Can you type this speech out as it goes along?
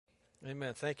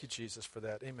Amen. Thank you, Jesus, for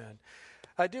that. Amen.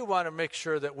 I do want to make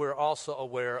sure that we're also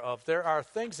aware of there are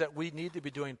things that we need to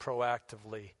be doing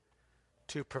proactively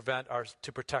to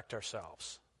protect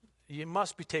ourselves. You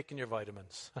must be taking your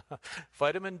vitamins.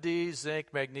 Vitamin D,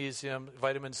 zinc, magnesium,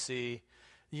 vitamin C.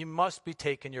 You must be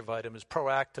taking your vitamins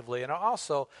proactively. And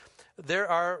also, there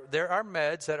are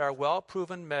meds that are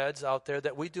well-proven meds out there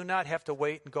that we do not have to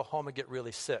wait and go home and get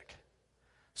really sick.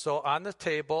 So on the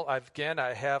table, I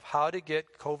have how to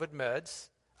get COVID meds.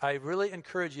 I really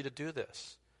encourage you to do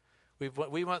this.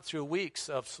 We went through weeks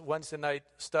of Wednesday night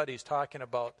studies talking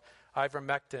about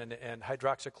ivermectin and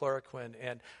hydroxychloroquine,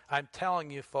 and I'm telling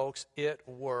you, folks, it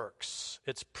works.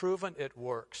 It's proven it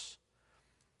works.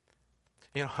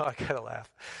 You know, I gotta laugh.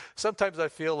 Sometimes I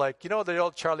feel like, the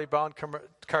old Charlie Brown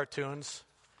cartoons,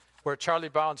 where Charlie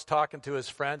Brown's talking to his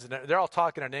friends, and they're all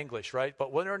talking in English, right?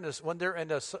 But when they're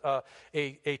in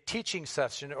a teaching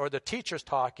session, or the teacher's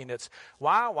talking, it's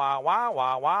wah wah wah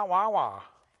wah wah wah wah.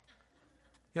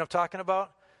 You know what I'm talking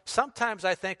about? Sometimes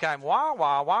I think I'm wah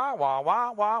wah wah wah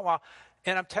wah wah wah,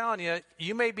 and I'm telling you,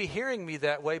 you may be hearing me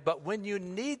that way, but when you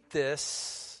need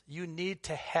this, you need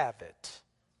to have it.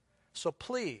 So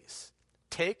please,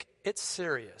 take it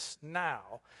serious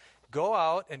now. Go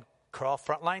out and call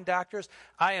frontline doctors.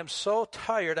 I am so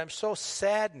tired. I'm so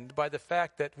saddened by the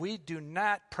fact that we do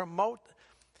not promote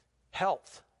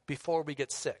health before we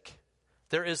get sick.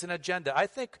 There is an agenda. I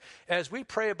think as we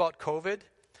pray about COVID,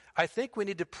 I think we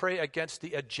need to pray against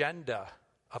the agenda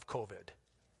of COVID.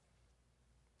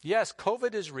 Yes,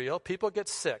 COVID is real. People get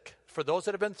sick. For those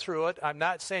that have been through it, I'm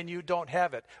not saying you don't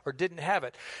have it or didn't have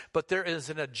it, but there is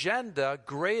an agenda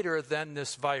greater than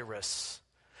this virus.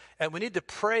 And we need to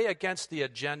pray against the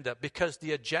agenda, because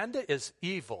the agenda is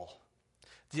evil.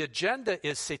 The agenda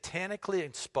is satanically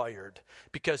inspired,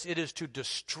 because it is to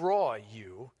destroy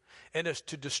you, and it is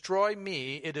to destroy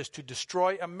me, it is to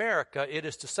destroy America, it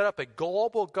is to set up a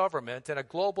global government and a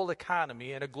global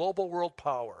economy and a global world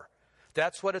power.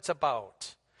 That's what it's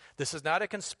about. This is not a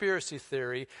conspiracy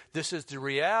theory. This is the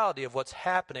reality of what's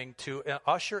happening to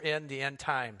usher in the end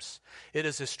times. It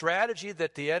is a strategy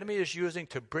that the enemy is using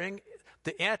to bring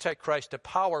the Antichrist to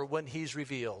power when he's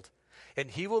revealed. And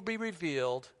he will be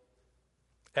revealed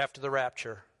after the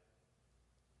rapture.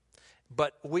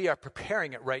 But we are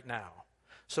preparing it right now.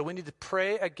 So we need to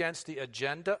pray against the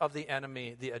agenda of the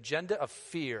enemy, the agenda of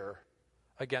fear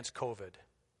against COVID.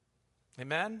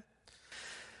 Amen?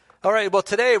 All right, well,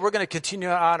 today we're going to continue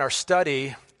on our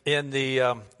study in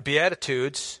the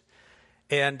Beatitudes.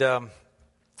 And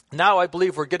now I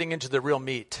believe we're getting into the real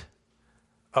meat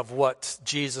of what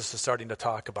Jesus is starting to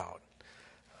talk about.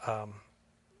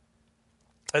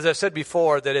 As I said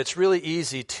before, that it's really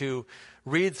easy to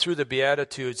read through the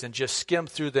Beatitudes and just skim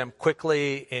through them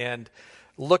quickly and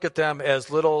look at them as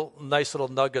nice little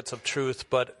nuggets of truth,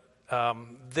 but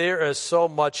there is so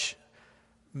much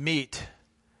meat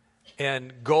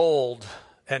and gold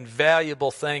and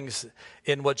valuable things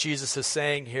in what Jesus is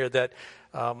saying here that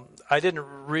I didn't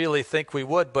really think we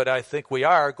would, but I think we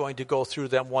are going to go through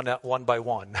them one by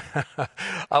one.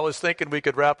 I was thinking we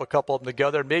could wrap a couple of them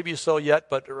together, maybe so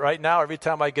yet, but right now, every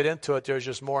time I get into it, there's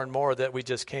just more and more that we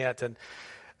just can't. And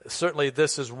certainly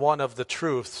this is one of the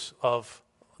truths of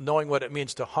knowing what it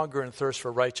means to hunger and thirst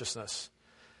for righteousness,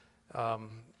 and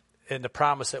the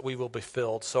promise that we will be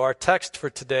filled. So our text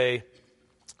for today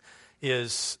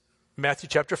is Matthew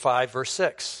chapter 5, verse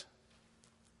 6.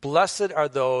 Blessed are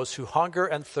those who hunger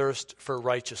and thirst for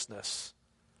righteousness,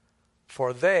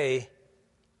 for they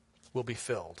will be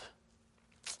filled.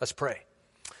 Let's pray.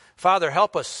 Father,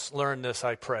 help us learn this,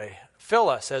 I pray. Fill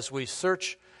us as we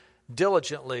search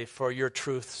diligently for your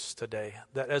truths today,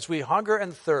 that as we hunger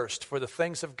and thirst for the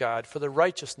things of God, for the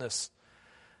righteousness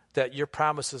that your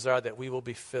promises are, that we will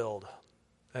be filled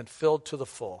and filled to the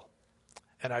full.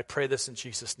 And I pray this in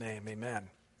Jesus' name, amen.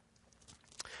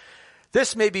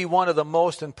 This may be one of the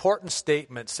most important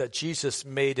statements that Jesus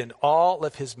made in all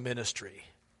of his ministry,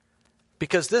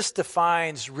 because this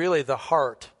defines really the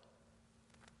heart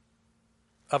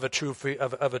of a true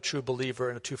believer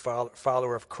and a true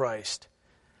follower of Christ.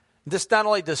 This not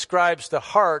only describes the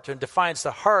heart and defines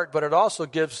the heart, but it also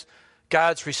gives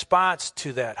God's response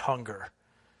to that hunger.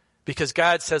 Because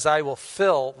God says, I will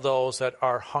fill those that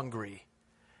are hungry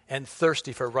and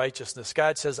thirsty for righteousness.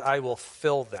 God says, I will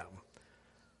fill them.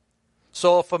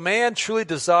 So if a man truly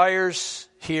desires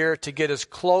here to get as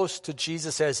close to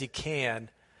Jesus as he can,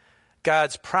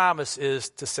 God's promise is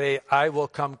to say, I will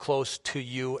come close to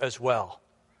you as well.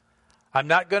 I'm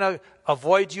not going to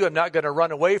avoid you. I'm not going to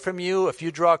run away from you. If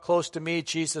you draw close to me,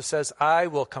 Jesus says, I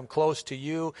will come close to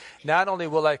you. Not only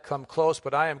will I come close,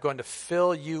 but I am going to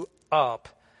fill you up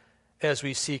as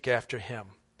we seek after him.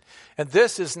 And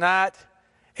this is not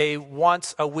a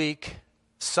once-a-week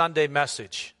Sunday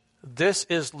message. This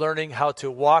is learning how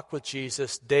to walk with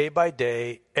Jesus day by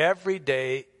day, every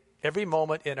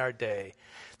moment in our day.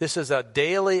 This is a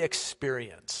daily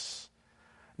experience,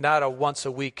 not a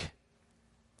once-a-week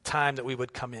time that we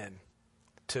would come in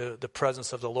to the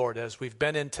presence of the Lord as we've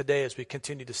been in today, as we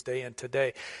continue to stay in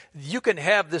today. You can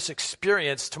have this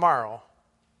experience tomorrow.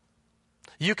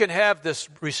 You can have this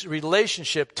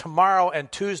relationship tomorrow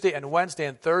and Tuesday and Wednesday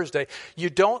and Thursday. You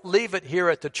don't leave it here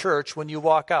at the church when you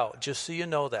walk out, just so you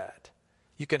know that.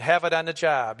 You can have it on the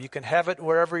job. You can have it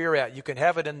wherever you're at. You can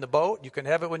have it in the boat. You can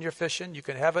have it when you're fishing. You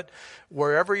can have it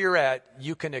wherever you're at.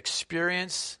 You can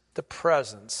experience the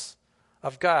presence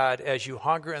of God as you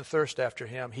hunger and thirst after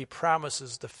Him. He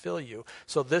promises to fill you.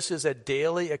 So this is a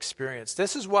daily experience.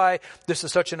 This is why this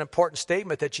is such an important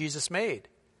statement that Jesus made.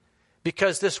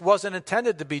 Because this wasn't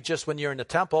intended to be just when you're in the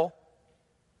temple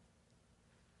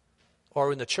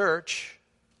or in the church.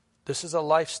 This is a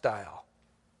lifestyle.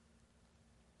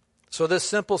 So this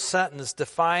simple sentence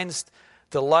defines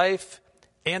the life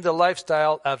and the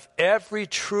lifestyle of every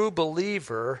true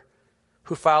believer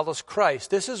who follows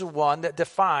Christ. This is one that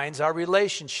defines our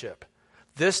relationship.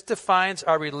 This defines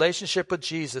our relationship with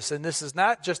Jesus. And this is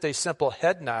not just a simple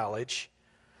head knowledge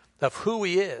of who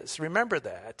He is. Remember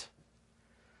that.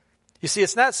 You see,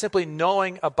 it's not simply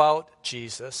knowing about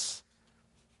Jesus.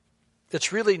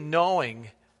 It's really knowing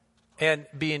and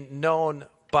being known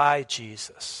by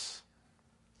Jesus.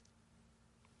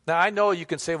 Now, I know you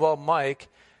can say, well, Mike,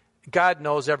 God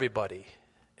knows everybody,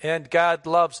 and God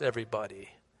loves everybody.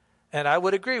 And I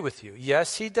would agree with you.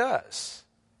 Yes, He does.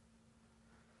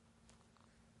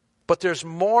 But there's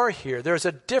more here. There's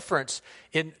a difference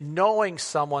in knowing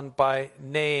someone by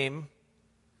name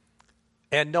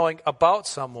and knowing about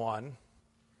someone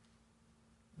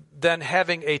than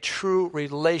having a true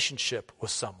relationship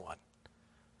with someone.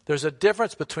 There's a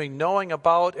difference between knowing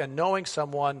about and knowing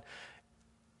someone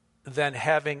than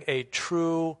having a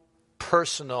true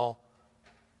personal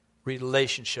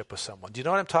relationship with someone. Do you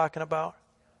know what I'm talking about?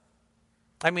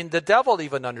 I mean, the devil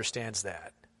even understands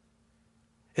that.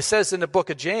 It says in the book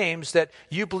of James that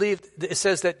you believe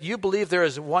there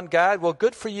is one God. Well,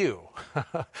 good for you.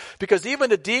 Because even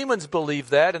the demons believe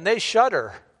that and they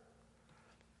shudder.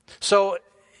 So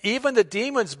even the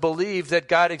demons believe that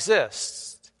God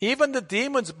exists. Even the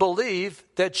demons believe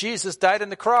that Jesus died on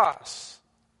the cross.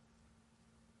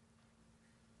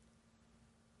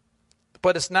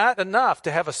 But it's not enough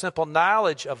to have a simple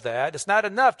knowledge of that. It's not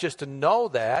enough just to know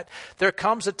that. There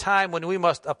comes a time when we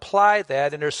must apply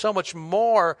that, and there's so much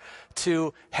more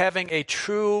to having a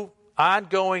true,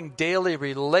 ongoing, daily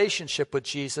relationship with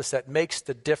Jesus that makes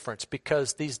the difference,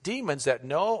 because these demons that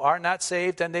know are not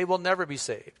saved, and they will never be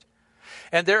saved.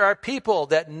 And there are people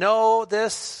that know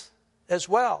this as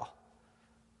well.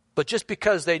 But just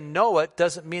because they know it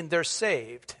doesn't mean they're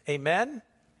saved. Amen?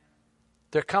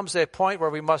 There comes a point where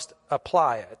we must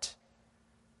apply it.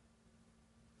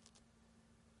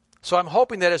 So I'm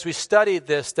hoping that as we study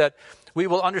this, that we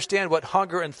will understand what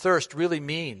hunger and thirst really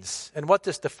means, and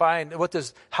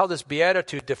how this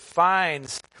beatitude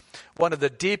defines one of the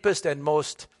deepest and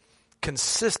most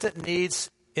consistent needs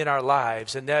in our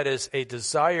lives, and that is a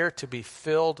desire to be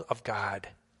filled of God.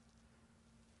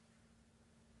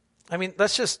 I mean,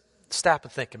 let's just stop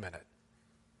and think a minute.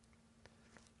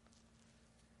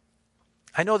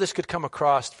 I know this could come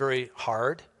across very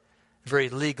hard, very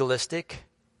legalistic.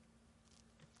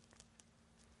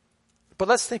 But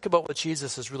let's think about what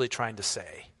Jesus is really trying to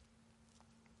say.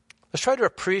 Let's try to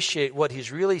appreciate what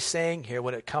He's really saying here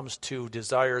when it comes to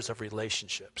desires of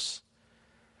relationships.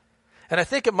 And I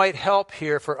think it might help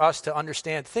here for us to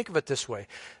understand. Think of it this way.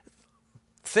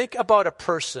 Think about a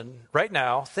person right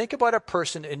now. Think about a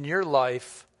person in your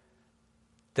life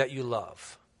that you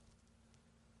love.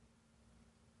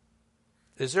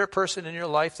 Is there a person in your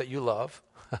life that you love?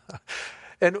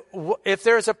 And if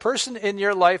there's a person in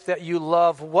your life that you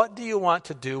love, what do you want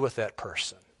to do with that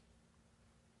person?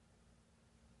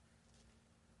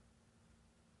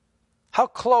 How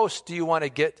close do you want to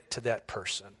get to that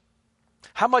person?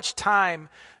 How much time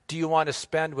do you want to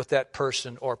spend with that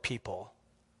person or people?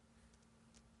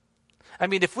 I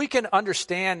mean, if we can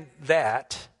understand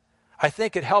that, I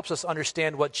think it helps us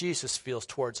understand what Jesus feels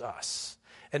towards us.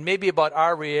 And maybe about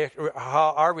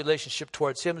how our relationship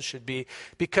towards Him should be.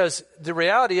 Because the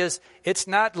reality is, it's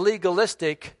not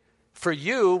legalistic for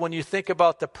you, when you think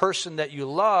about the person that you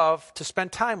love, to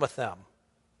spend time with them.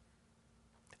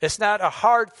 It's not a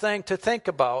hard thing to think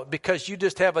about, because you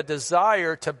just have a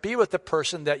desire to be with the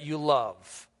person that you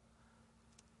love.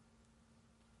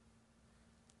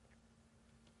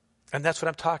 And that's what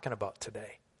I'm talking about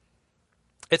today.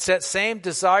 It's that same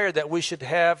desire that we should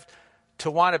have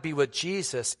to want to be with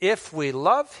Jesus. If we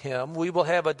love him, we will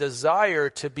have a desire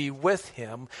to be with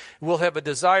him. We'll have a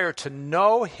desire to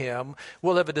know him.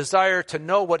 We'll have a desire to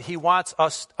know what he wants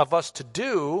of us to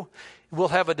do. We'll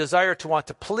have a desire to want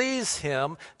to please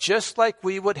him, just like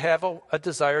we would have a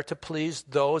desire to please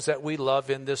those that we love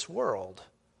in this world.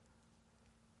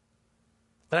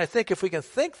 And I think if we can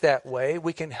think that way,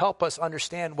 we can help us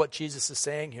understand what Jesus is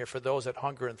saying here for those that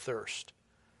hunger and thirst.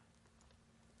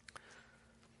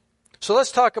 So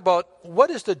let's talk about what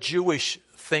is the Jewish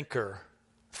thinker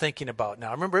thinking about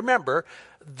now. Remember,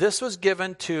 this was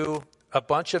given to a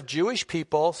bunch of Jewish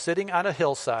people sitting on a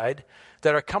hillside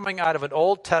that are coming out of an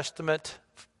Old Testament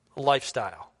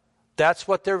lifestyle. That's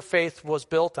what their faith was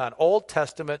built on, Old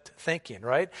Testament thinking,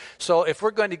 right? So if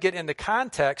we're going to get in the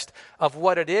context of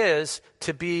what it is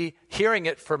to be hearing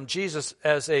it from Jesus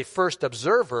as a first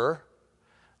observer,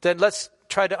 then let's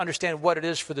try to understand what it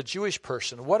is for the Jewish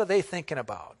person. What are they thinking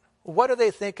about? What are they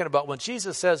thinking about when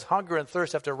Jesus says hunger and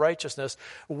thirst after righteousness?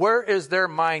 Where is their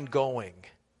mind going?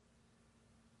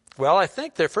 Well, I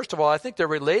think they're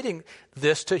relating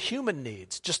this to human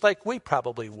needs, just like we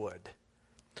probably would.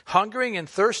 Hungering and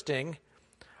thirsting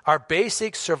are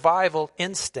basic survival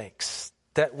instincts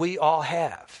that we all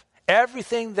have.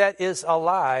 Everything that is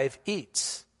alive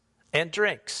eats and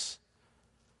drinks.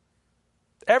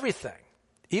 Everything.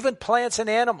 Even plants and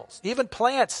animals. Even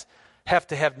plants have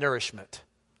to have nourishment.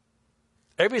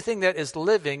 Everything that is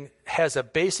living has a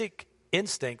basic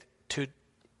instinct to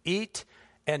eat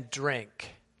and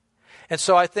drink. And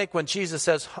so I think when Jesus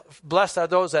says, blessed are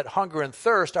those that hunger and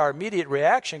thirst, our immediate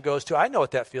reaction goes to, I know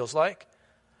what that feels like.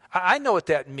 I know what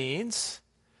that means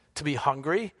to be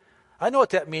hungry. I know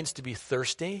what that means to be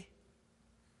thirsty.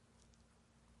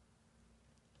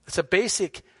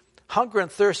 Hunger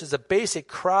and thirst is a basic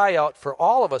cry out for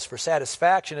all of us for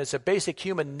satisfaction. It's a basic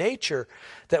human nature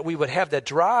that we would have, that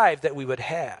drive that we would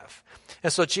have.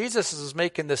 And so Jesus is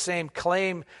making the same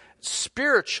claim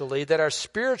spiritually, that our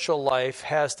spiritual life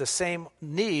has the same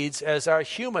needs as our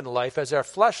human life, as our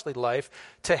fleshly life,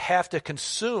 to have to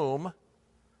consume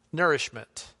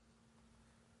nourishment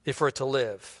if we're to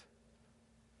live.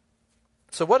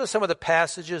 So what are some of the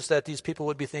passages that these people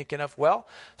would be thinking of? Well,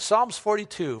 Psalms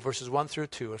 42, verses 1 through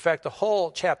 2. In fact, the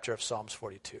whole chapter of Psalms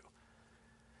 42.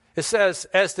 It says,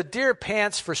 as the deer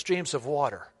pants for streams of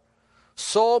water,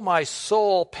 so my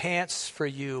soul pants for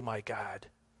you, my God.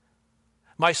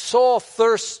 My soul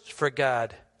thirsts for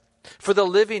God, for the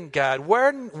living God.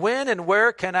 When and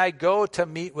where can I go to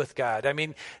meet with God? I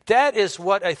mean, that is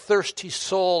what a thirsty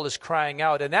soul is crying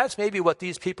out. And that's maybe what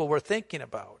these people were thinking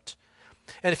about.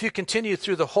 And if you continue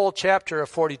through the whole chapter of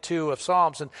 42 of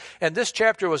Psalms, and this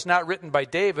chapter was not written by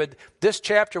David, this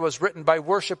chapter was written by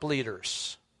worship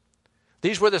leaders.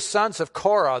 These were the sons of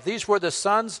Korah. These were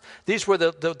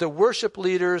the worship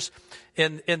leaders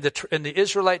in the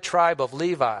Israelite tribe of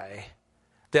Levi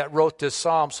that wrote this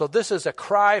psalm. So this is a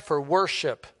cry for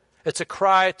worship. It's a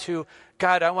cry to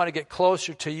God, I want to get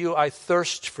closer to you. I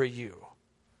thirst for you.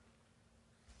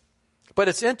 But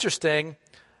it's interesting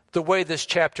the way this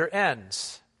chapter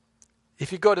ends.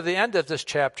 If you go to the end of this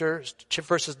chapter,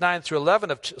 verses 9 through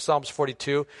 11 of Psalms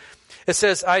 42, it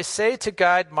says, I say to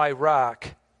God, my rock,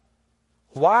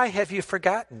 why have you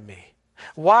forgotten me?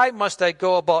 Why must I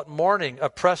go about mourning,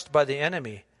 oppressed by the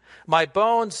enemy? My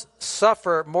bones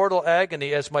suffer mortal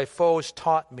agony as my foes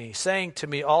taunt me, saying to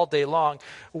me all day long,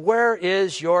 where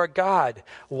is your God?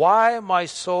 Why, my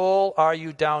soul, are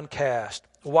you downcast?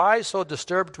 Why so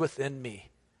disturbed within me?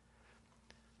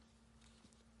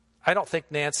 I don't think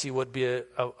Nancy would be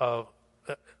I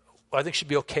think she'd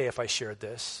be okay if I shared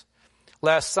this.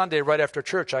 Last Sunday, right after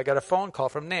church, I got a phone call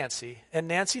from Nancy. And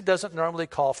Nancy doesn't normally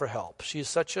call for help. She's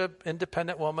such an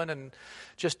independent woman and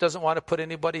just doesn't want to put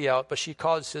anybody out. But she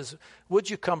called and says, would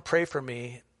you come pray for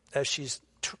me? As she's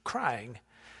crying.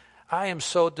 I'm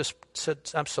so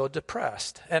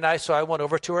depressed. And so I went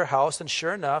over to her house, and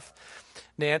sure enough,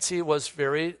 Nancy was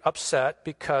very upset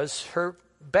because her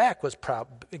back was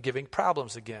giving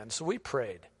problems again. So we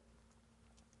prayed.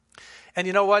 And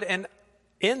you know what? And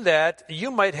in that, you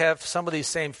might have some of these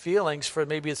same feelings for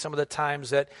maybe some of the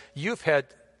times that you've had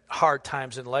hard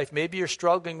times in life. Maybe you're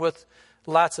struggling with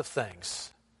lots of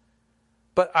things.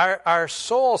 But our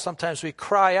soul, sometimes we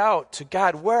cry out to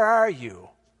God, where are you?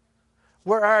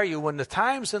 Where are you when the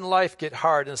times in life get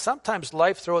hard? And sometimes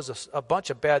life throws a bunch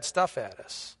of bad stuff at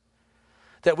us.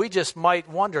 That we just might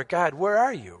wonder, God, where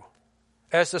are you?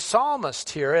 As the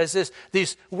psalmist here, as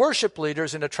these worship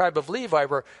leaders in the tribe of Levi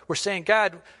were saying,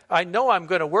 God, I know I'm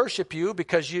going to worship you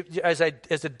because as a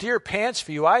deer pants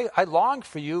for you, I long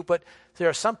for you, but there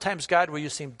are sometimes, God, where you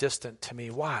seem distant to me.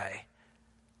 Why?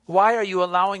 Why are you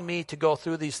allowing me to go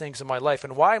through these things in my life?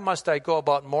 And why must I go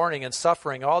about mourning and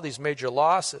suffering all these major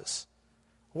losses?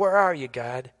 Where are you,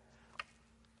 God?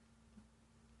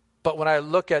 But when I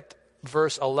look at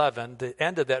verse 11, the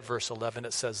end of that verse 11,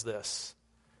 it says this: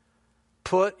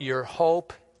 put your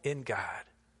hope in God,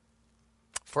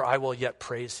 for I will yet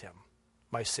praise him,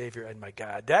 my Savior and my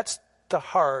God. That's the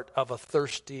heart of a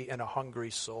thirsty and a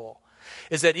hungry soul,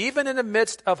 is that even in the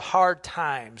midst of hard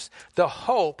times, the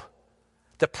hope,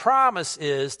 the promise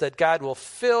is that God will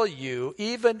fill you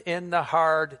even in the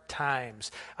hard times.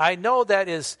 I know that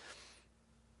is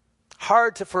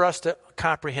hard for us to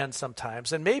comprehend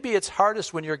sometimes, and maybe it's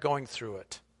hardest when you're going through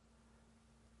it.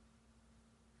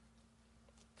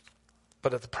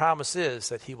 But the promise is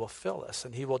that he will fill us,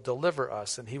 and he will deliver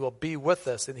us, and he will be with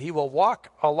us, and he will walk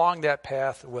along that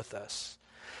path with us.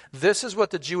 This is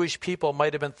what the Jewish people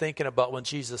might have been thinking about when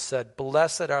Jesus said,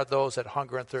 "Blessed are those that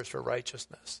hunger and thirst for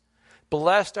righteousness.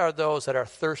 Blessed are those that are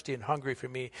thirsty and hungry for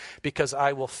me, because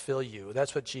I will fill you."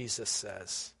 That's what Jesus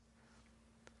says.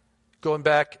 Going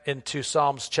back into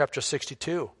Psalms chapter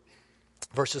 62,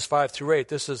 verses 5 through 8.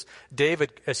 This is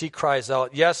David as he cries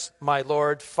out, "Yes, my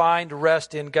Lord, find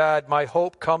rest in God. My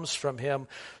hope comes from him.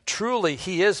 Truly,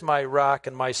 he is my rock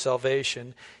and my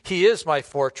salvation. He is my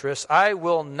fortress. I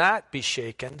will not be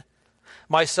shaken.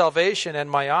 My salvation and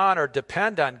my honor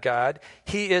depend on God.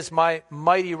 He is my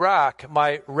mighty rock,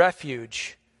 my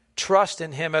refuge. Trust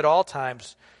in him at all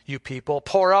times, you people.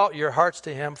 Pour out your hearts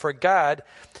to him, for God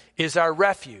is our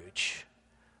refuge."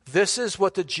 This is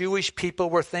what the Jewish people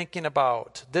were thinking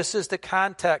about. This is the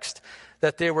context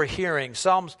that they were hearing.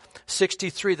 Psalm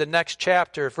 63, the next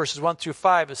chapter, verses 1 through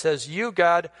 5, it says, "You,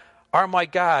 God, are my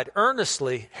God.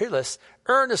 Earnestly," hear this,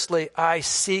 "earnestly I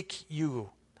seek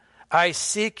you. I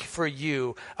seek for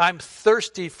you. I'm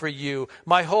thirsty for you.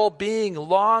 My whole being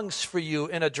longs for you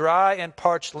in a dry and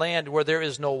parched land where there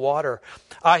is no water.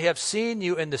 I have seen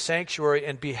you in the sanctuary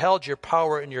and beheld your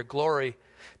power and your glory.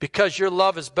 Because your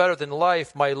love is better than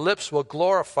life, my lips will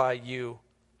glorify you.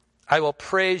 I will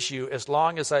praise you as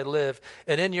long as I live,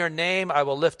 and in your name I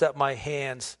will lift up my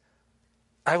hands.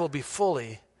 I will be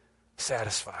fully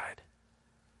satisfied."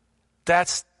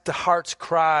 That's the heart's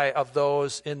cry of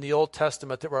those in the Old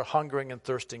Testament that were hungering and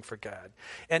thirsting for God.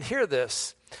 And hear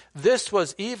this. This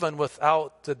was even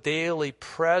without the daily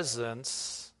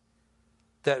presence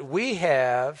that we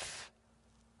have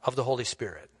of the Holy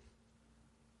Spirit.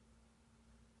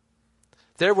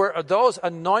 There were those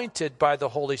anointed by the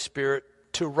Holy Spirit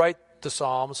to write the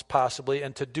Psalms, possibly,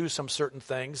 and to do some certain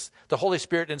things. The Holy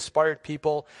Spirit inspired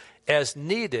people as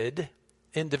needed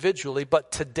individually, but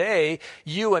today,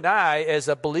 you and I, as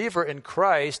a believer in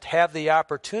Christ, have the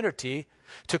opportunity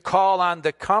to call on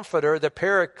the Comforter, the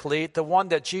Paraclete, the one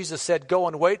that Jesus said, "Go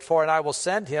and wait for, and I will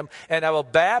send him, and I will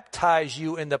baptize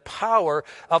you in the power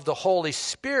of the Holy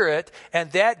Spirit,"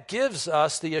 and that gives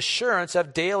us the assurance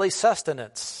of daily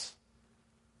sustenance.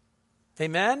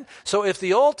 Amen? So if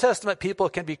the Old Testament people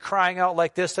can be crying out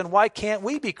like this, then why can't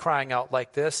we be crying out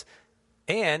like this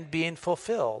and being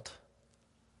fulfilled?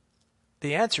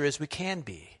 The answer is we can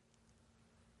be.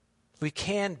 We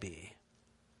can be.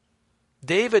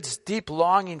 David's deep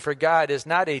longing for God is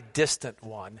not a distant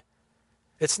one.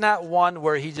 It's not one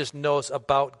where he just knows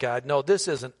about God. No, this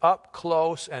is an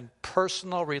up-close and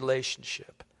personal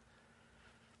relationship.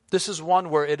 This is one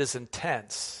where it is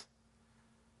intense.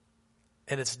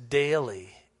 And it's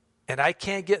daily. And I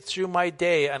can't get through my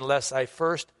day unless I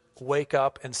first wake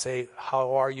up and say,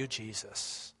 "How are you,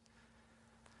 Jesus?"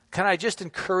 Can I just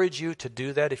encourage you to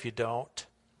do that if you don't?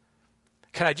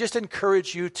 Can I just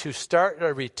encourage you to start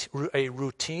a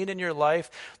routine in your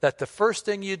life that the first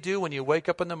thing you do when you wake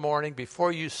up in the morning,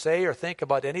 before you say or think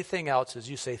about anything else, is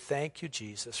you say, "Thank you,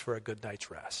 Jesus, for a good night's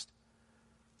rest.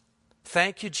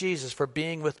 Thank you, Jesus, for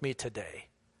being with me today."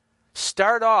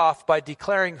 Start off by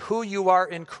declaring who you are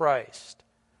in Christ.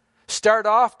 Start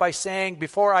off by saying,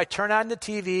 before I turn on the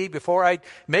TV, before I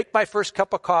make my first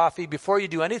cup of coffee, before you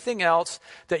do anything else,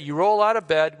 that you roll out of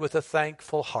bed with a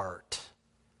thankful heart.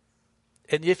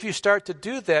 And if you start to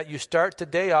do that, you start the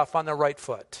day off on the right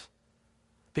foot,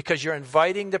 because you're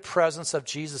inviting the presence of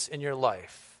Jesus in your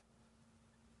life.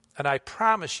 And I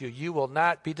promise you, you will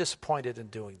not be disappointed in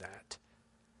doing that.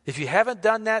 If you haven't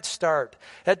done that, start.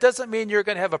 That doesn't mean you're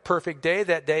going to have a perfect day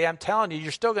that day. I'm telling you,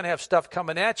 you're still going to have stuff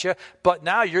coming at you, but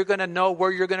now you're going to know where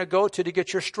you're going to go to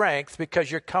get your strength, because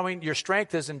your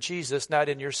strength is in Jesus, not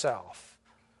in yourself,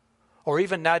 or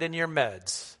even not in your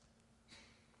meds.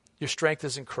 Your strength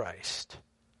is in Christ.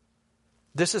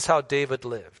 This is how David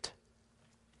lived.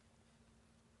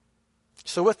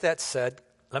 So with that said,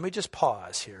 let me just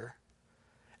pause here,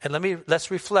 and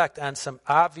let's reflect on some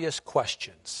obvious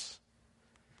questions.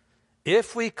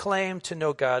 if we claim to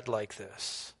know God like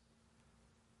this,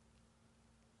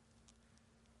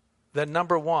 then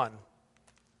number one,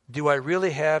 do I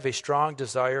really have a strong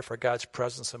desire for God's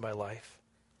presence in my life?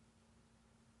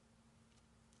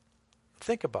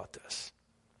 Think about this.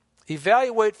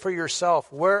 Evaluate for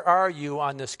yourself, where are you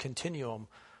on this continuum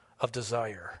of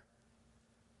desire?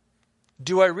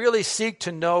 Do I really seek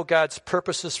to know God's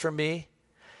purposes for me?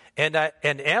 And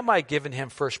am I giving him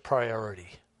first priority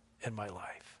in my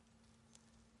life?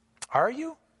 Are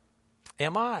you?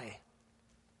 Am I?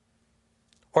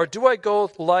 Or do I go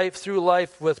through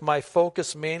life with my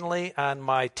focus mainly on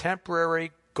my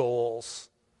temporary goals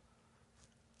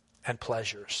and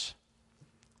pleasures?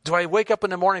 Do I wake up in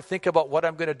the morning and think about what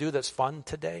I'm going to do that's fun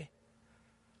today?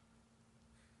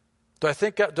 Do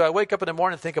I wake up in the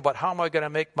morning and think about how am I going to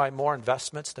make more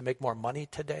investments to make more money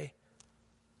today?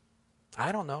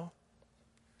 I don't know.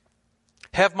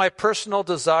 Have my personal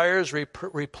desires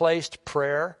replaced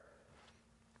prayer,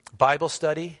 Bible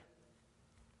study,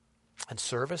 and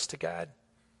service to God?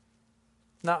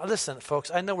 Now, listen, folks,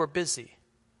 I know we're busy.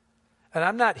 And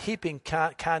I'm not heaping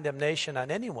condemnation on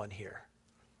anyone here.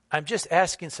 I'm just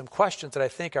asking some questions that I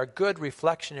think are good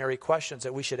reflectionary questions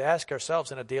that we should ask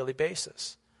ourselves on a daily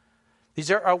basis. These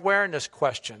are awareness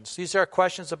questions. These are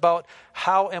questions about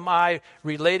how am I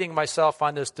relating myself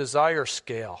on this desire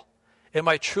scale? Am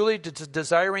I truly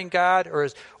desiring God,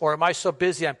 or am I so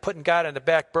busy I'm putting God on the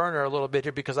back burner a little bit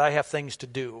here because I have things to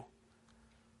do?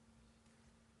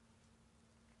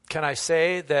 Can I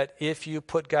say that if you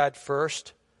put God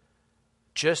first,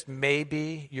 just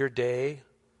maybe your day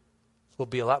will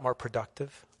be a lot more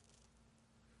productive?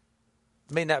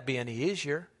 It may not be any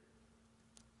easier,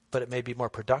 but it may be more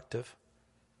productive.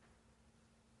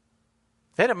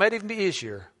 And it might even be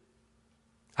easier.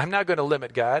 I'm not going to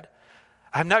limit God.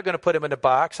 I'm not going to put him in a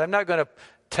box. I'm not going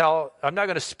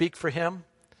to speak for him.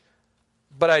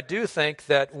 But I do think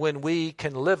that when we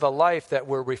can live a life that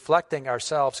we're reflecting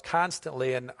ourselves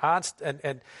constantly and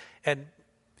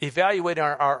evaluating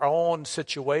our own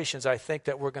situations, I think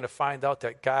that we're going to find out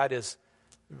that God is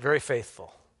very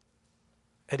faithful.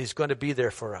 And he's going to be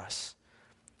there for us.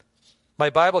 My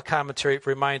Bible commentary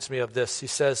reminds me of this. He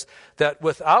says that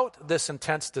without this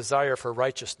intense desire for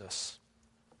righteousness,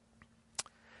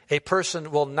 a person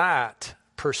will not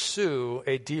pursue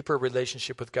a deeper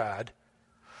relationship with God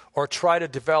or try to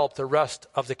develop the rest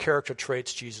of the character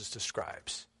traits Jesus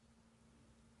describes.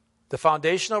 The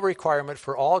foundational requirement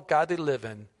for all godly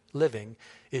living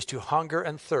is to hunger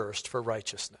and thirst for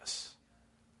righteousness.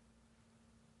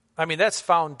 I mean, that's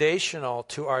foundational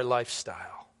to our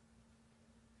lifestyle.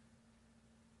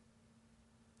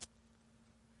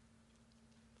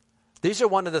 These are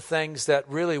one of the things that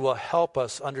really will help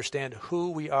us understand who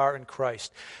we are in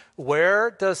Christ. Where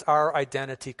does our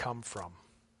identity come from?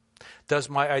 Does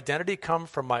my identity come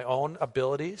from my own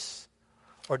abilities,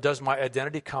 or does my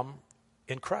identity come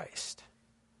in Christ?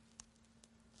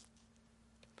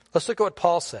 Let's look at what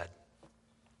Paul said.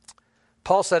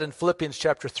 Paul said in Philippians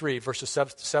chapter 3, verses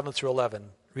 7 through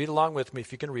 11. Read along with me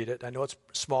if you can read it. I know it's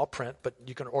small print, but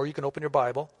you can open your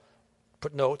Bible,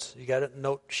 put notes. You got a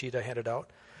note sheet I handed out.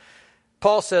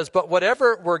 Paul says, "But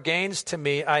whatever were gains to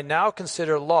me, I now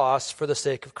consider loss for the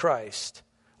sake of Christ.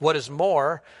 What is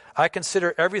more, I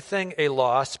consider everything a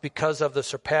loss because of the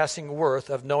surpassing worth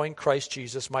of knowing Christ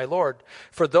Jesus my Lord.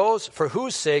 For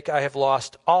whose sake I have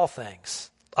lost all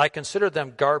things. I consider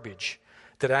them garbage,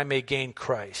 that I may gain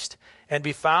Christ, and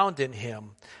be found in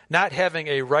him, not having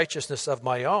a righteousness of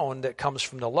my own that comes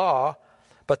from the law,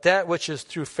 but that which is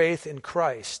through faith in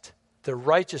Christ, the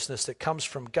righteousness that comes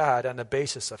from God on the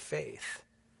basis of faith."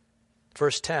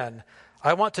 Verse 10,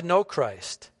 I want to know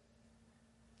Christ.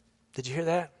 Did you hear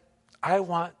that? I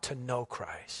want to know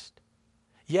Christ.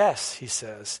 Yes, he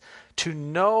says, to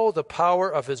know the power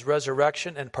of his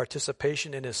resurrection and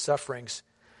participation in his sufferings,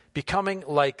 becoming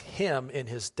like him in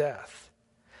his death,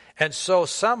 and so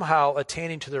somehow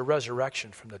attaining to the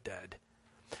resurrection from the dead.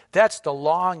 That's the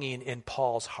longing in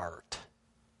Paul's heart.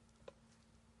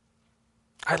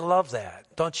 I love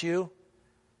that, don't you?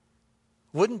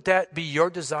 Wouldn't that be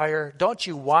your desire? Don't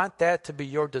you want that to be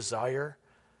your desire?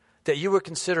 That you would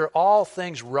consider all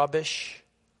things rubbish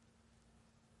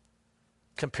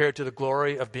compared to the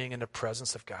glory of being in the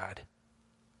presence of God?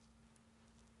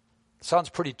 Sounds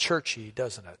pretty churchy,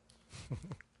 doesn't it?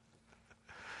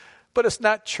 But it's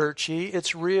not churchy,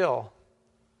 it's real.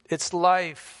 It's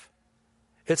life.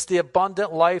 It's the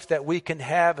abundant life that we can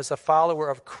have as a follower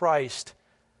of Christ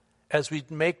as we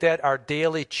make that our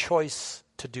daily choice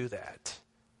to do that.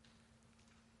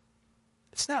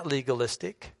 It's not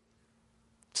legalistic.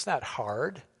 It's not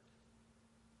hard.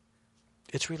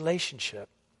 It's relationship.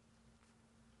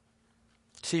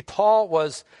 See, Paul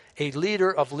was a leader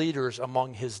of leaders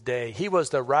among his day. He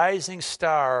was the rising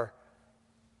star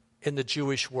in the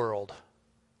Jewish world.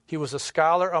 He was a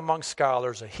scholar among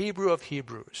scholars, a Hebrew of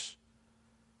Hebrews.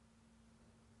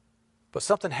 But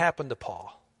something happened to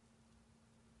Paul.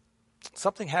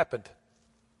 Something happened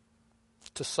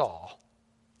to Saul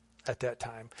at that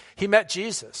time. He met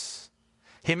Jesus.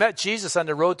 He met Jesus on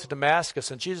the road to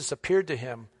Damascus, and Jesus appeared to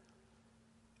him.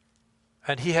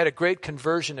 And he had a great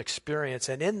conversion experience.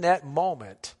 And in that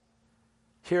moment,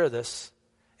 hear this,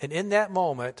 and in that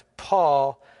moment,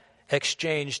 Paul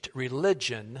exchanged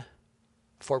religion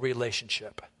for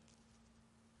relationship.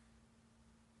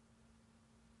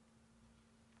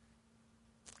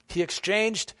 He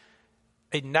exchanged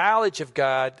a knowledge of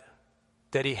God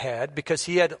that he had, because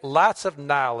he had lots of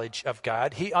knowledge of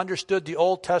God. He understood the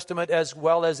Old Testament as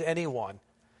well as anyone.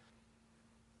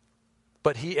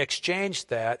 But he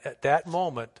exchanged that at that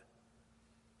moment.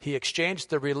 He exchanged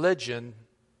the religion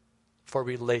for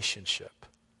relationship.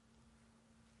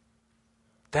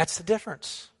 That's the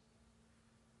difference.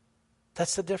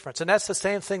 That's the difference. And that's the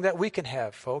same thing that we can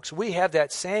have, folks. We have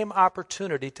that same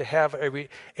opportunity to have a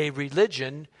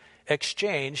religion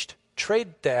exchanged,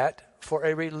 trade that for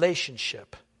a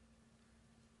relationship.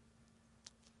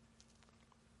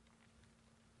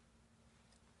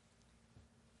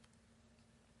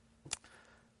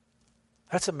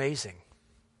 That's amazing.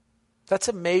 That's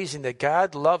amazing that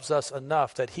God loves us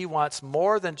enough that he wants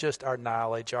more than just our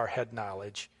knowledge, our head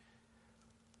knowledge.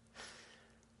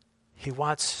 He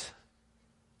wants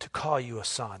to call you a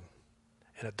son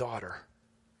and a daughter.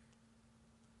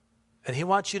 And he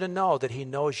wants you to know that he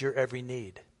knows your every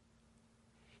need.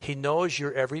 He knows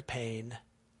your every pain.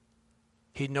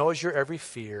 He knows your every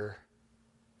fear.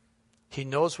 He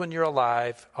knows when you're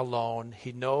alive, alone.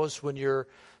 He knows when you're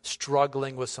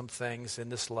struggling with some things in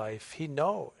this life. He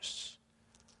knows.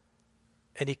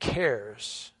 And he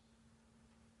cares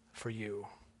for you.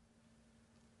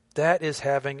 That is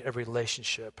having a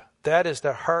relationship. That is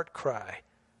the heart cry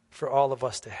for all of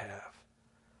us to have.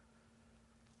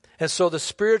 And so the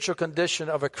spiritual condition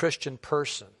of a Christian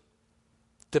person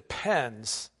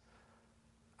depends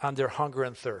on their hunger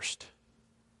and thirst.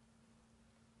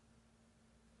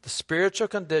 The spiritual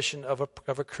condition of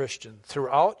a Christian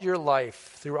throughout your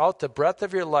life, throughout the breadth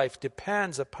of your life,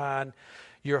 depends upon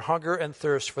your hunger and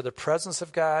thirst for the presence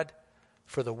of God,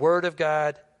 for the Word of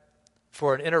God,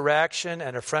 for an interaction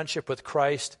and a friendship with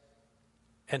Christ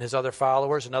and his other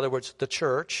followers. In other words, the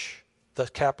church, the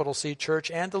capital C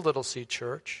church and the little c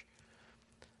church.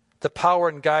 The power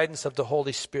and guidance of the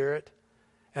Holy Spirit.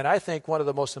 And I think one of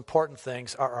the most important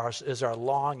things is our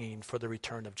longing for the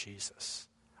return of Jesus.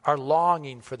 Our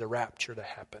longing for the rapture to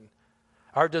happen.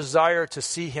 Our desire to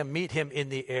see him, meet him in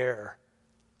the air.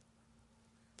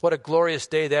 What a glorious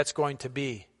day that's going to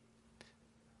be.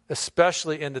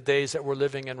 Especially in the days that we're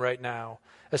living in right now.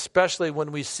 Especially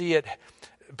when we see it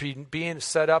being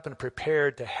set up and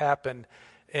prepared to happen.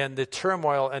 And the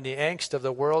turmoil and the angst of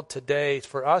the world today,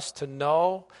 for us to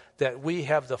know that we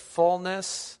have the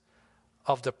fullness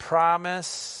of the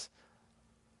promise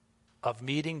of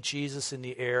meeting Jesus in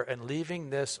the air and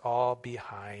leaving this all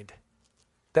behind.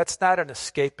 That's not an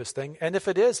escapist thing. And if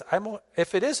it is an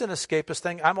escapist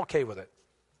thing, I'm okay with it.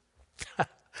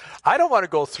 I don't want to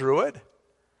go through it.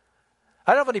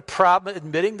 I don't have any problem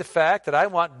admitting the fact that I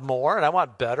want more and I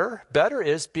want better. Better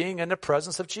is being in the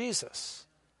presence of Jesus.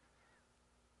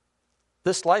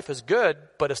 This life is good,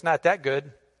 but it's not that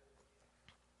good.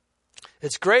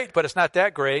 It's great, but it's not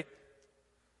that great.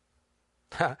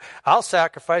 I'll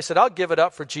sacrifice it. I'll give it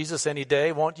up for Jesus any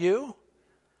day, won't you?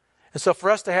 And so for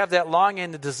us to have that longing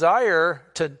and the desire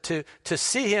to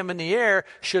see him in the air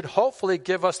should hopefully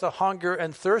give us the hunger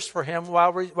and thirst for him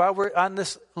while we're on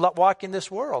this walking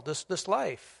this world, this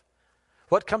life.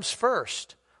 What comes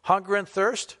first? Hunger and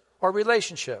thirst or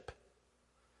relationship?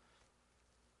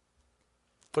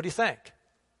 What do you think?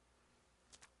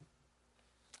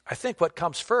 I think what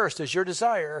comes first is your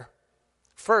desire.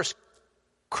 First,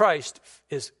 Christ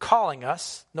is calling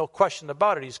us. No question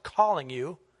about it. He's calling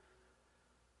you.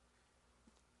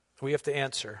 We have to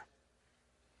answer.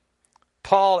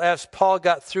 As Paul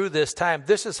got through this time,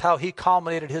 this is how he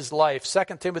culminated his life.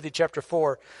 2 Timothy chapter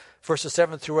 4, verses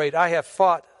 7 through 8. I have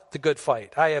fought the good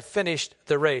fight. I have finished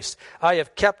the race. I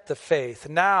have kept the faith.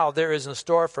 Now there is in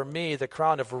store for me the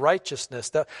crown of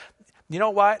righteousness. You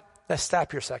know what? Let's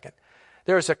stop here a second.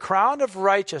 There is a crown of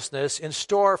righteousness in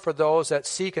store for those that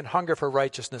seek and hunger for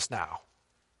righteousness now.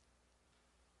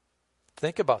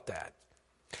 Think about that.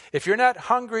 If you're not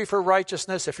hungry for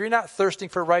righteousness, if you're not thirsting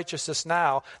for righteousness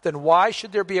now, then why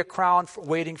should there be a crown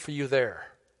waiting for you there?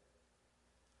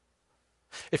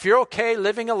 If you're okay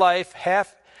living a life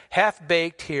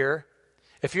half-baked here,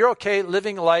 if you're okay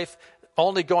living life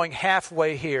only going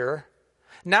halfway here,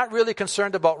 not really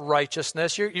concerned about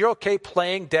righteousness, you're okay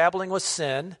dabbling with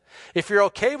sin, if you're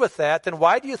okay with that, then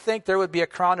why do you think there would be a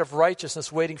crown of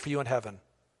righteousness waiting for you in heaven?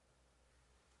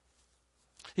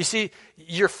 You see,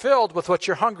 you're filled with what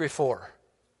you're hungry for.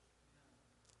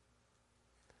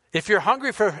 If you're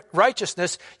hungry for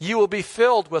righteousness, you will be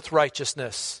filled with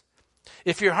righteousness.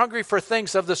 If you're hungry for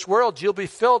things of this world, you'll be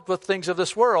filled with things of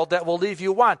this world that will leave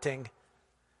you wanting.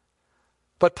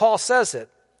 But Paul says it.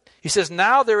 He says,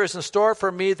 now there is in store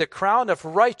for me the crown of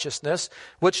righteousness,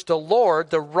 which the Lord,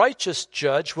 the righteous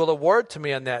judge, will award to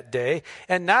me on that day,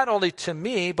 and not only to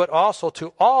me, but also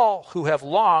to all who have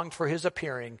longed for his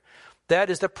appearing. That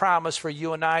is the promise for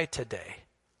you and I today.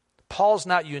 Paul's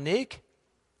not unique.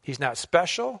 He's not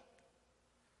special.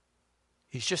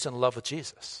 He's just in love with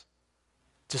Jesus.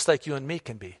 Just like you and me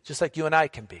can be. Just like you and I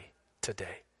can be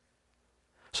today.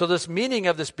 So this meaning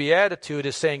of this beatitude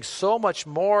is saying so much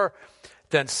more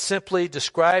than simply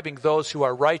describing those who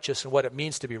are righteous and what it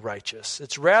means to be righteous.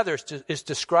 It's rather it's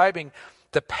describing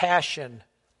the passion,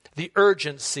 the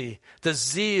urgency, the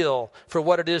zeal for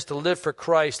what it is to live for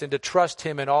Christ and to trust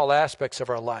him in all aspects of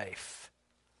our life.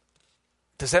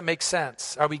 Does that make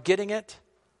sense? Are we getting it?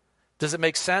 Does it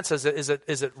make sense? Is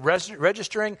it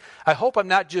registering? I hope I'm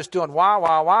not just doing wah,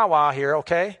 wah, wah, wah here,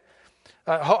 okay?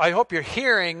 I hope you're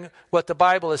hearing what the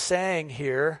Bible is saying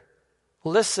here.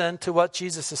 Listen to what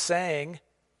Jesus is saying.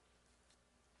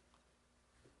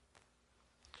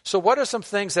 So what are some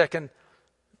things that can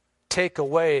take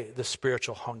away the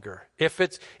spiritual hunger? If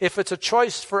it's a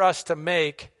choice for us to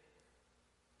make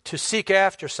to seek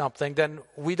after something, then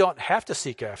we don't have to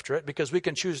seek after it because we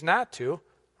can choose not to,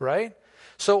 right?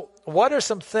 So what are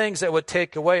some things that would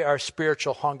take away our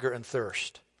spiritual hunger and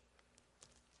thirst?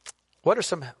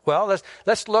 Let's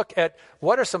look at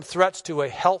what are some threats to a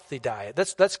healthy diet.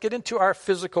 Let's get into our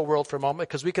physical world for a moment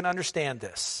because we can understand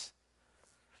this.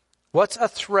 What's a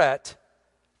threat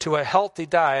to a healthy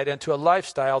diet and to a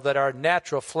lifestyle that our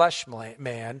natural flesh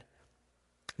man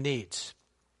needs?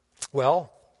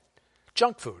 Well,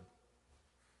 junk food.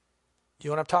 You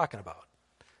know what I'm talking about.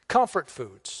 Comfort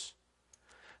foods.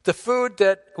 The food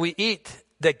that we eat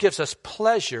that gives us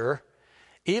pleasure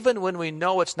even when we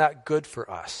know it's not good for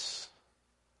us.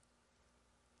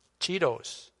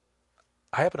 Cheetos.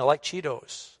 I happen to like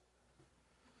Cheetos.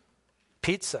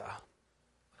 Pizza.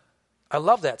 I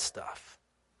love that stuff.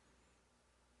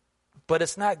 But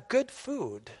it's not good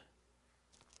food.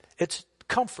 It's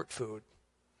comfort food.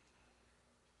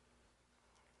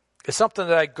 It's something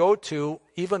that I go to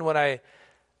even when I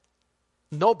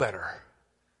know better.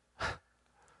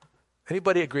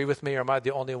 Anybody agree with me, or am I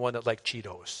the only one that likes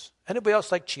Cheetos? Anybody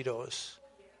else like Cheetos?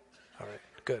 All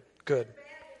right, good.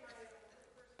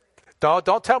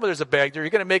 Don't tell me there's a bag there. You're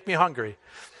going to make me hungry.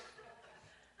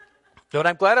 But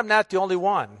I'm glad I'm not the only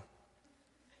one.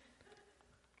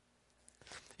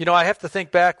 You know, I have to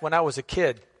think back when I was a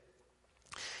kid,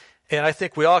 and I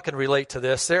think we all can relate to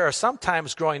this. There are some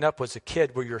times growing up as a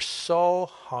kid where you're so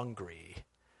hungry,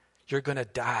 you're going to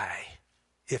die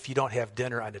if you don't have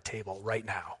dinner on the table right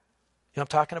now. You know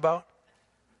what I'm talking about?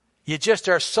 You just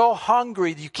are so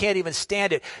hungry that you can't even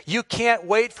stand it. You can't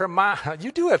wait for Mom.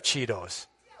 You do have Cheetos.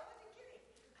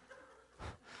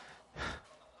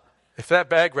 If that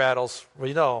bag rattles, well,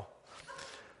 you know.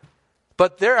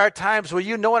 But there are times where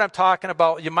you know what I'm talking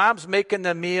about. Your mom's making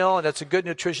the meal, and it's a good,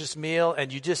 nutritious meal,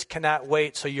 and you just cannot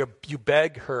wait. So you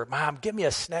beg her, Mom, give me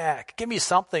a snack. Give me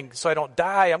something so I don't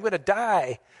die. I'm going to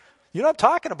die. You know what I'm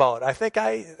talking about. I think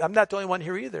I'm not the only one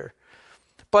here either.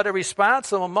 But a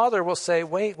responsible mother will say,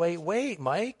 wait,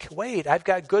 Mike, wait. I've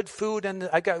got good food, and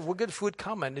I got good food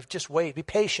coming. Just wait. Be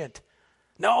patient.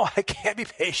 No, I can't be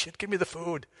patient. Give me the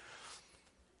food.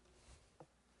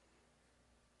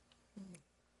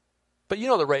 But you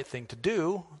know the right thing to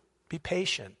do. Be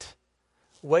patient.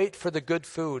 Wait for the good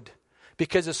food.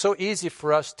 Because it's so easy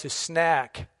for us to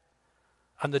snack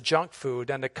on the junk food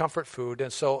and the comfort food,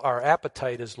 and so our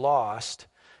appetite is lost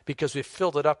because we've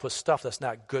filled it up with stuff that's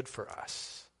not good for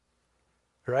us.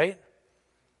 Right?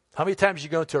 How many times you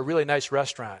go to a really nice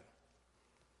restaurant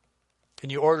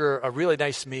and you order a really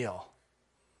nice meal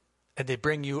and they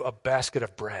bring you a basket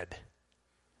of bread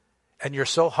and you're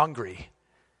so hungry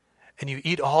and you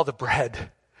eat all the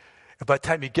bread, and by the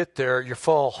time you get there, you're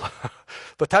full. By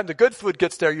the time the good food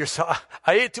gets there,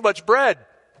 I ate too much bread.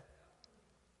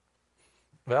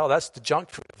 Well, that's the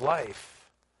junk food of life.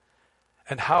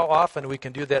 And how often we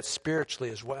can do that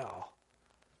spiritually as well.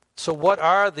 So what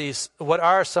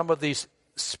are some of these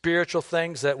spiritual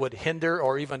things that would hinder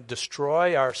or even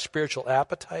destroy our spiritual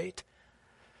appetite?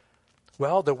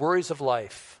 Well, the worries of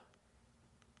life.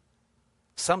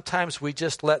 sometimes we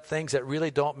just let things that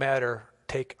really don't matter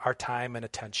take our time and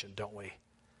attention, don't we?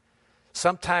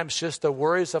 Sometimes just the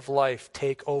worries of life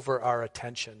take over our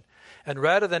attention. And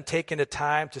rather than taking the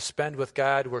time to spend with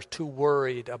God, we're too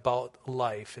worried about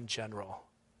life in general.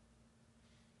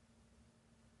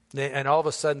 And all of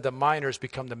a sudden, the minors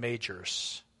become the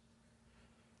majors.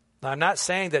 Now, I'm not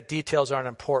saying that details aren't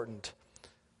important.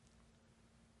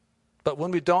 But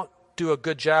when we don't do a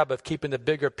good job of keeping the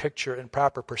bigger picture in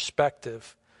proper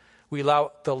perspective, we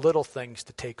allow the little things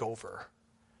to take over.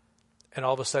 And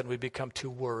all of a sudden, we become too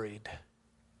worried.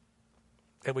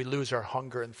 And we lose our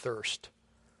hunger and thirst.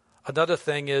 Another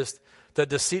thing is the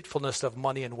deceitfulness of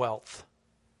money and wealth.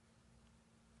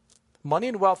 Money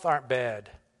and wealth aren't bad,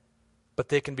 but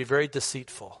they can be very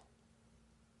deceitful.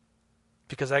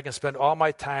 Because I can spend all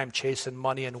my time chasing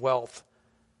money and wealth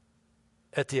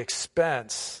at the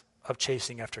expense of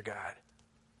chasing after God.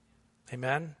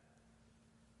 Amen?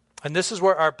 And this is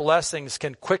where our blessings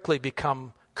can quickly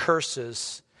become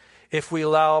curses if we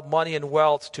allow money and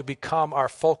wealth to become our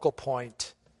focal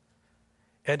point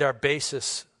and our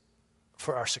basis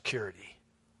for our security.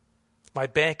 My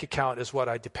bank account is what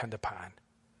I depend upon.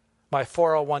 My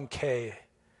 401k,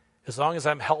 as long as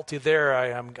I'm healthy there,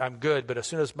 I'm good. But as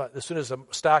soon as the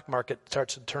stock market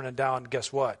starts turning down,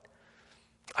 guess what?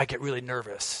 I get really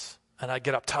nervous and I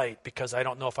get uptight because I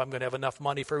don't know if I'm going to have enough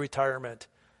money for retirement.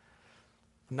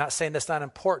 I'm not saying that's not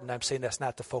important. I'm saying that's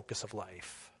not the focus of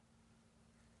life.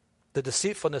 The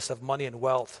deceitfulness of money and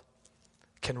wealth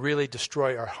can really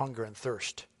destroy our hunger and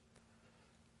thirst.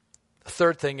 The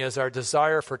third thing is our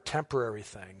desire for temporary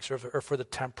things or for the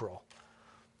temporal.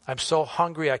 I'm so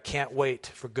hungry I can't wait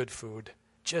for good food.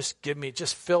 Just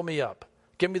fill me up.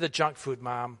 Give me the junk food,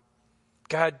 Mom.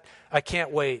 God, I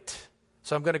can't wait.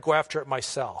 So I'm going to go after it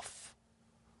myself.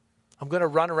 I'm going to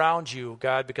run around you,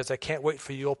 God, because I can't wait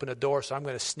for you to open a door, so I'm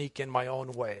going to sneak in my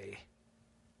own way.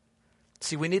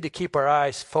 See, we need to keep our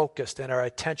eyes focused and our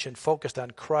attention focused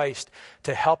on Christ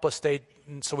to help us stay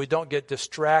so we don't get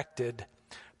distracted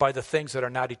by the things that are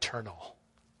not eternal.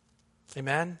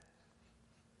 Amen?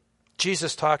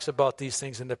 Jesus talks about these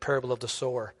things in the parable of the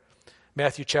sower.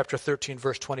 Matthew chapter 13,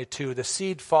 verse 22. The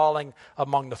seed falling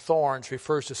among the thorns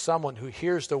refers to someone who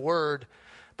hears the word,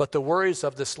 but the worries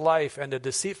of this life and the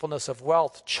deceitfulness of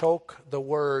wealth choke the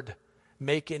word,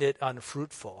 making it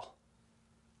unfruitful.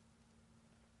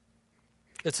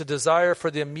 It's a desire for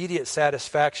the immediate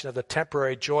satisfaction of the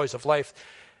temporary joys of life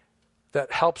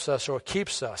that helps us or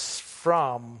keeps us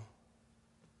from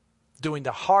doing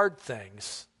the hard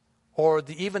things or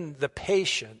even the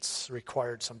patience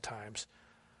required sometimes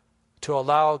to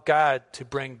allow God to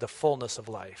bring the fullness of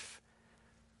life.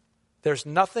 There's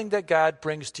nothing that God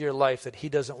brings to your life that he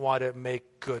doesn't want to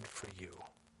make good for you.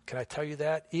 Can I tell you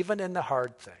that? Even in the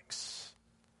hard things.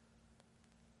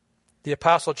 The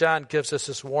Apostle John gives us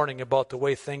this warning about the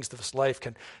way things of this life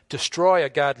can destroy a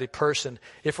godly person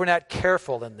if we're not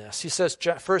careful in this. He says,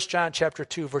 1 John chapter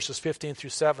 2, verses 15 through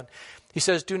 7, he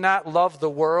says, do not love the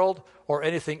world or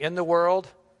anything in the world.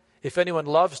 If anyone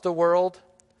loves the world,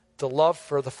 the love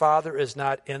for the Father is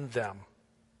not in them.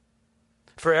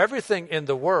 For everything in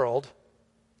the world,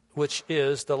 which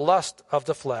is the lust of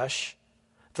the flesh,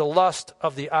 the lust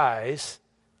of the eyes,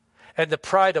 and the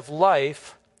pride of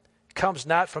life, comes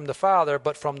not from the Father,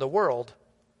 but from the world.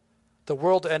 The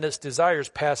world and its desires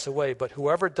pass away, but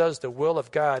whoever does the will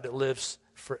of God lives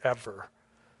forever.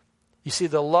 You see,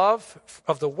 the love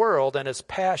of the world and its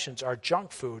passions are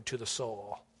junk food to the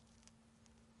soul.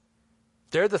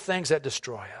 They're the things that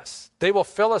destroy us. They will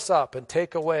fill us up and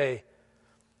take away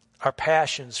our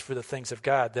passions for the things of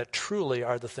God that truly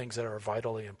are the things that are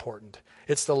vitally important.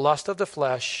 It's the lust of the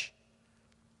flesh,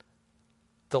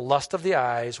 the lust of the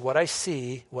eyes, what I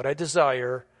see, what I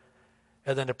desire,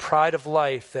 and then the pride of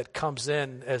life that comes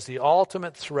in as the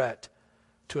ultimate threat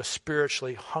to a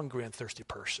spiritually hungry and thirsty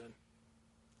person.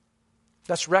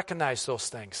 Let's recognize those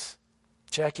things.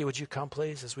 Jackie, would you come,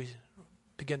 please, as we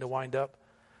begin to wind up?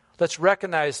 Let's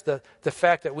recognize the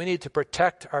fact that we need to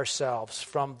protect ourselves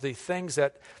from the things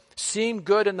that seem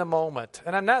good in the moment.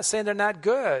 And I'm not saying they're not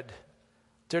good.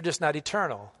 They're just not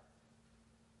eternal.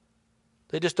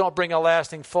 They just don't bring a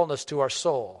lasting fullness to our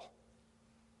soul.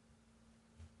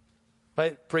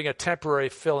 Might bring a temporary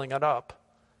filling it up,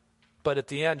 but at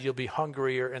the end you'll be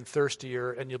hungrier and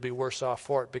thirstier and you'll be worse off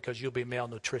for it because you'll be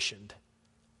malnutritioned.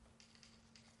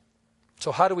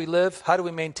 So how do we live? How do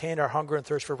we maintain our hunger and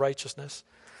thirst for righteousness?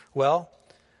 Well,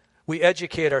 we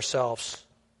educate ourselves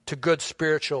to good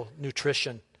spiritual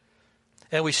nutrition,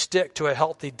 and we stick to a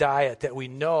healthy diet that we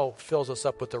know fills us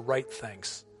up with the right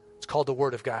things. It's called the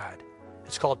Word of God.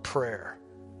 It's called prayer.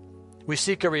 We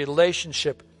seek a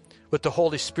relationship with the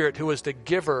Holy Spirit, who is the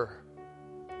giver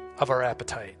of our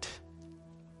appetite.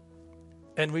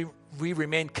 And we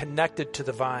remain connected to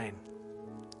the vine.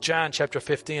 John chapter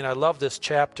 15, I love this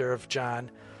chapter of John.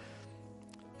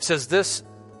 It says this,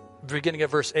 beginning at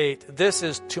verse 8, "This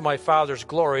is to my Father's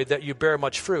glory, that you bear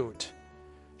much fruit,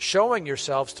 showing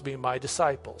yourselves to be my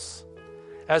disciples.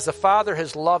 As the Father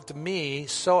has loved me,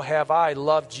 so have I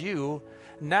loved you.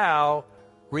 Now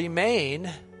remain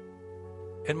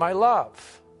in my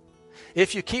love.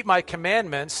 If you keep my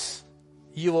commandments,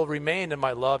 you will remain in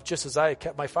my love, just as I have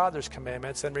kept my Father's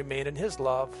commandments and remain in his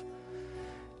love."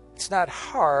 It's not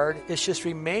hard. It's just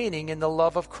remaining in the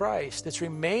love of Christ. It's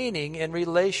remaining in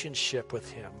relationship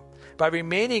with him. By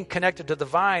remaining connected to the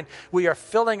vine, we are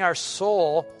filling our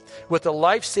soul with the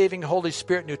life-saving Holy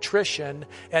Spirit nutrition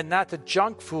and not the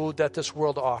junk food that this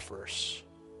world offers.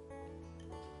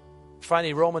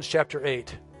 Finally, Romans chapter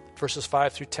 8, verses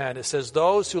 5 through 10, it says,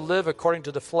 "Those who live according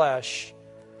to the flesh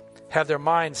have their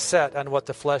minds set on what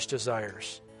the flesh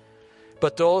desires.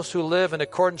 But those who live in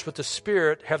accordance with the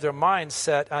Spirit have their minds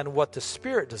set on what the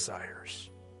Spirit desires.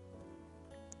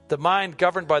 The mind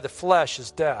governed by the flesh is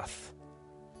death,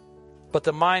 but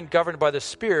the mind governed by the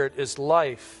Spirit is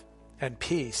life and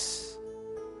peace.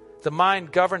 The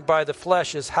mind governed by the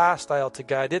flesh is hostile to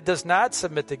God. It does not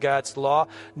submit to God's law,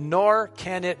 nor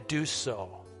can it do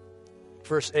so."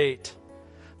 Verse 8.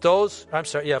 Those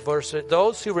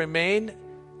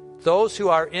who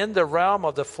are in the realm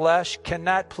of the flesh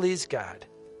cannot please God.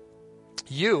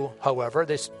 You, however,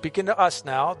 they're speaking to us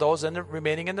now, those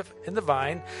remaining in the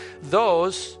vine,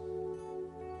 those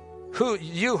who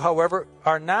you, however,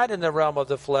 are not in the realm of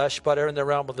the flesh, but are in the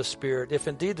realm of the Spirit, if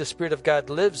indeed the Spirit of God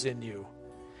lives in you.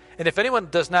 And if anyone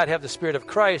does not have the Spirit of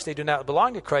Christ, they do not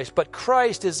belong to Christ, but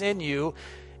Christ is in you.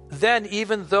 Then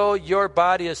even though your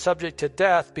body is subject to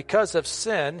death because of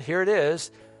sin, here it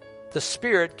is, the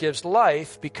Spirit gives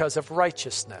life because of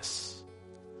righteousness.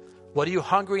 What are you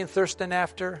hungry and thirsting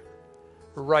after?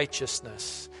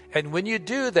 Righteousness. And when you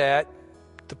do that,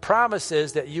 the promise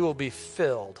is that you will be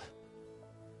filled.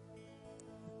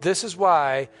 This is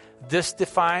why this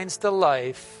defines the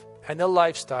life and the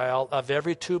lifestyle of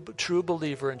every true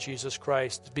believer in Jesus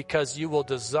Christ, because you will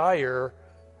desire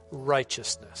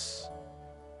righteousness.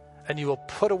 And you will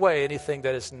put away anything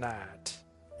that is not.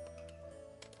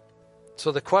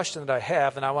 So the question that I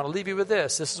have, and I want to leave you with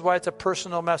this is why it's a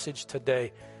personal message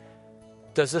today.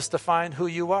 Does this define who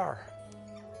you are?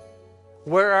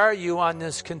 Where are you on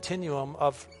this continuum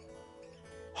of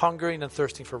hungering and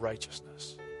thirsting for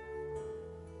righteousness?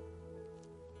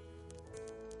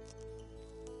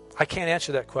 I can't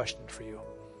answer that question for you.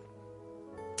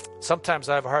 Sometimes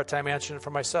I have a hard time answering it for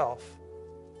myself.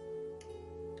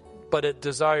 But it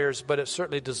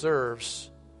certainly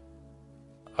deserves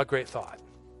a great thought.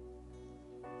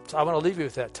 So I want to leave you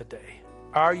with that today.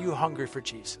 Are you hungry for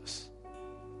Jesus?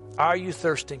 Are you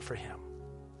thirsting for him?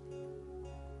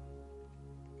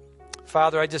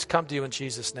 Father, I just come to you in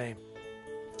Jesus' name.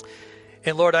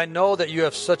 And Lord, I know that you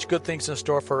have such good things in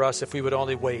store for us if we would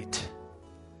only wait.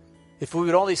 If we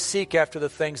would only seek after the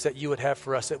things that you would have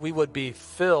for us, that we would be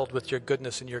filled with your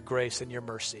goodness and your grace and your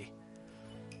mercy.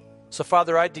 So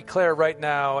Father, I declare right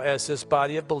now as this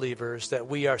body of believers that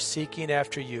we are seeking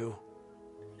after you.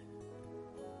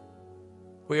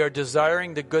 We are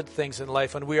desiring the good things in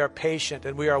life, and we are patient,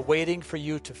 and we are waiting for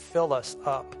you to fill us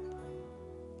up.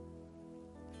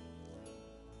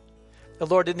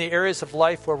 And Lord, in the areas of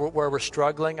life where we're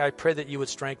struggling, I pray that you would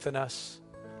strengthen us.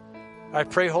 I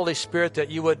pray, Holy Spirit, that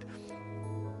you would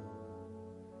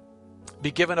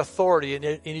be given authority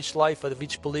in each life of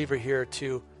each believer here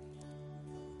to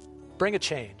bring a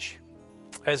change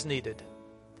as needed.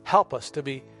 Help us to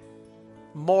be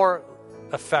more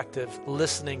effective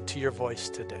listening to your voice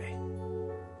today.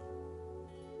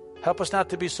 Help us not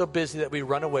to be so busy that we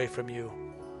run away from you.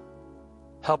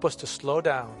 Help us to slow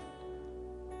down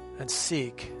and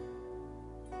seek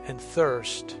and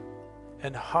thirst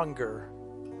and hunger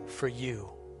for you.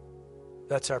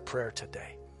 That's our prayer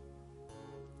today.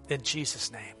 In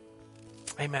Jesus' name.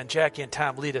 Amen. Jackie and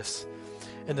Tom, lead us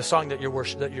in the song that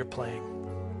you're playing.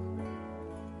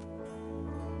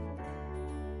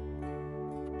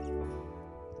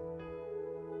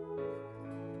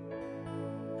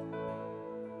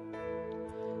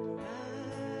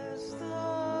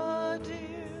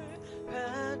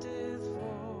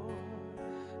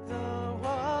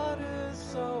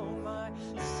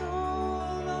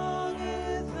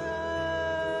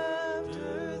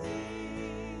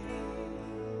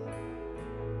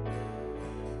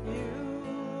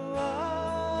 You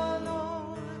alone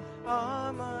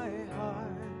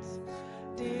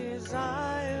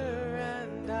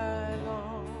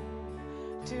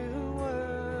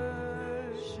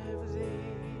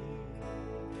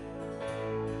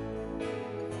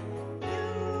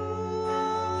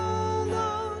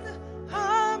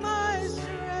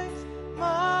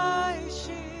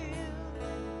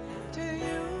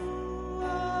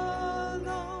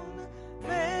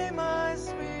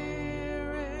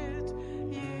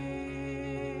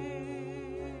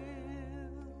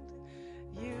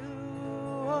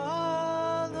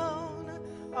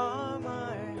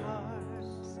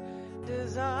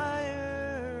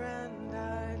desire and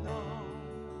I long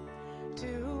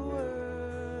to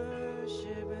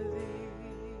worship thee.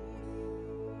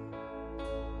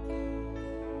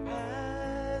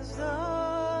 As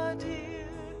the deer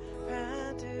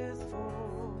panteth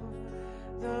for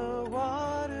the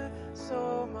water,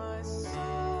 so my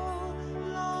soul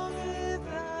longeth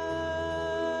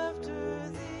after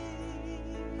thee.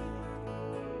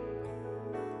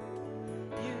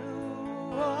 You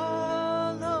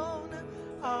alone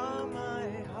are my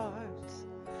heart's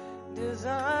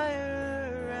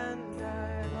desire, and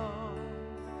I long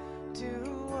to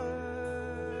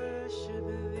worship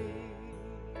thee.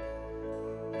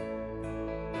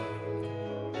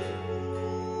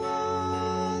 You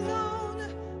alone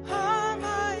are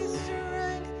my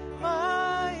strength,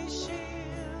 my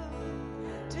shield.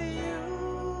 To you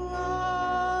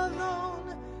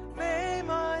alone may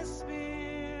my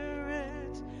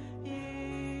spirit yield.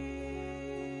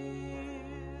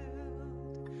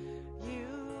 You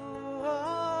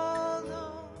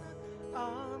alone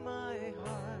are my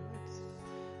heart's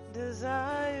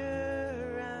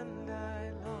desire, and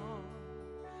I long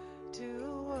to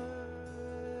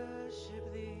worship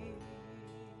thee.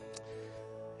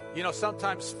 You know,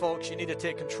 sometimes, folks, you need to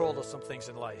take control of some things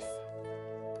in life.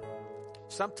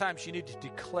 Sometimes you need to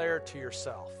declare to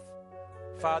yourself,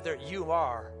 Father, you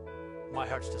are my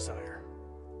heart's desire.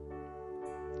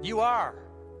 You are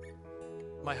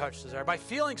my heart's desire. My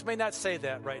feelings may not say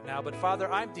that right now, but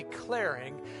Father, I'm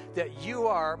declaring that you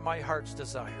are my heart's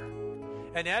desire.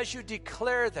 And as you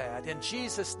declare that, in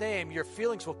Jesus' name, your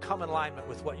feelings will come in alignment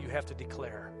with what you have to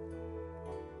declare.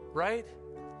 Right?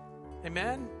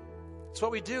 Amen? That's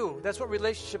what we do. That's what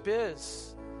relationship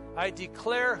is. I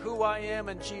declare who I am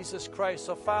in Jesus Christ.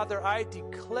 So, Father, I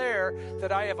declare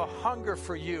that I have a hunger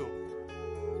for you.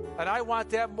 And I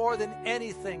want that more than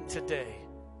anything today.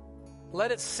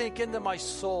 Let it sink into my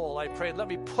soul, I pray. Let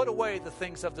me put away the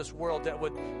things of this world that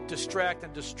would distract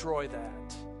and destroy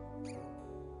that.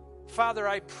 Father,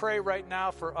 I pray right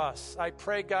now for us. I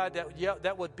pray, God,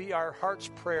 that would be our heart's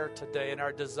prayer today, and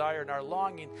our desire and our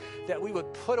longing, that we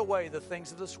would put away the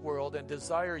things of this world and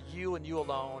desire you and you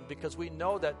alone, because we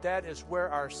know that that is where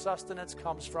our sustenance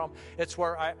comes from. It's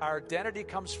where our identity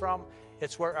comes from.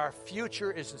 It's where our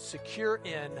future is secure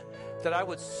in, that I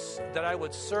would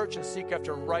search and seek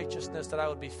after righteousness, that I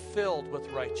would be filled with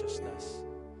righteousness.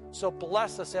 So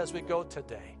bless us as we go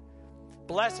today.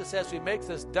 Bless us as we make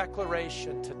this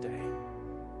declaration today,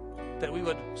 that we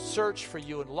would search for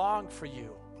you and long for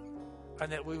you,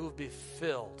 and that we would be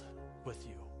filled with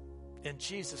you. In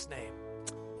Jesus' name,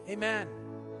 amen.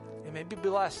 Amen. Be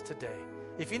blessed today.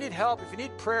 If you need help, if you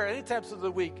need prayer any time through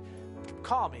the week,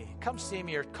 call me. Come see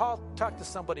me, or talk to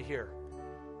somebody here.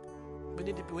 We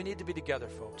need to be together,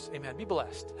 folks. Amen. Be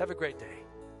blessed. Have a great day.